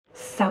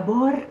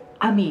Sabor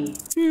a mí.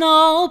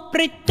 No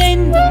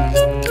pretendo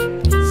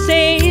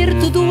ser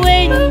tu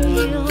dueño,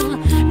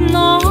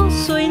 no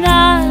soy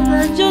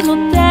nada, yo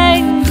no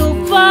tengo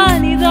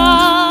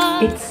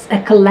vanidad. It's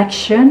a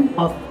collection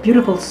of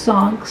beautiful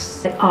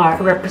songs that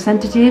are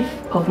representative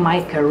of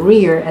my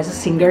career as a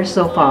singer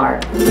so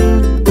far.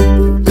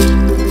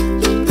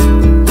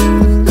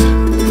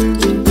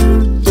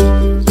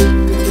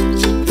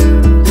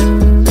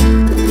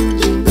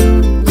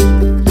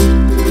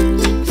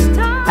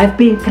 I've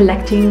been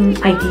collecting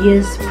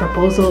ideas,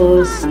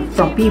 proposals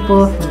from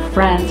people, from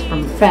friends,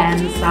 from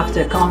fans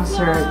after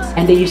concerts,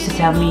 and they used to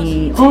tell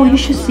me, oh, you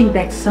should sing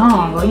that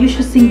song, or you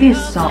should sing this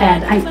song.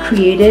 And I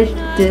created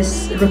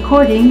this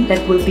recording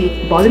that will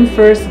be volume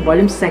 1st,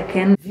 volume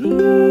 2nd.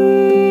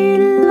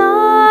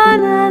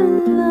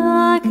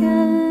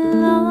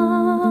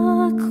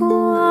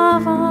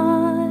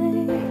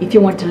 If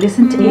you want to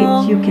listen to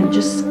it, you can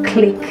just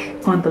click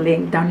on the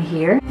link down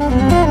here.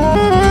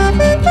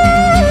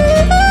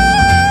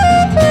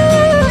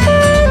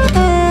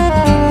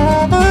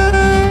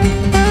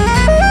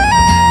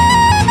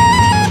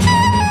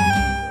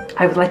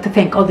 I would like to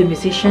thank all the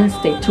musicians.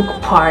 They took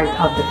part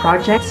of the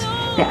project.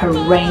 They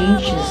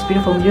arranged this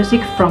beautiful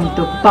music from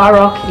the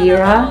Baroque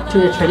era to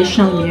the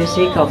traditional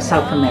music of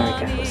South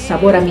America.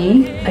 Sabor a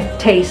mí, a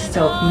taste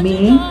of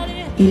me,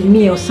 il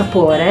mio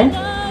sapore.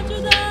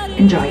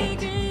 Enjoy it.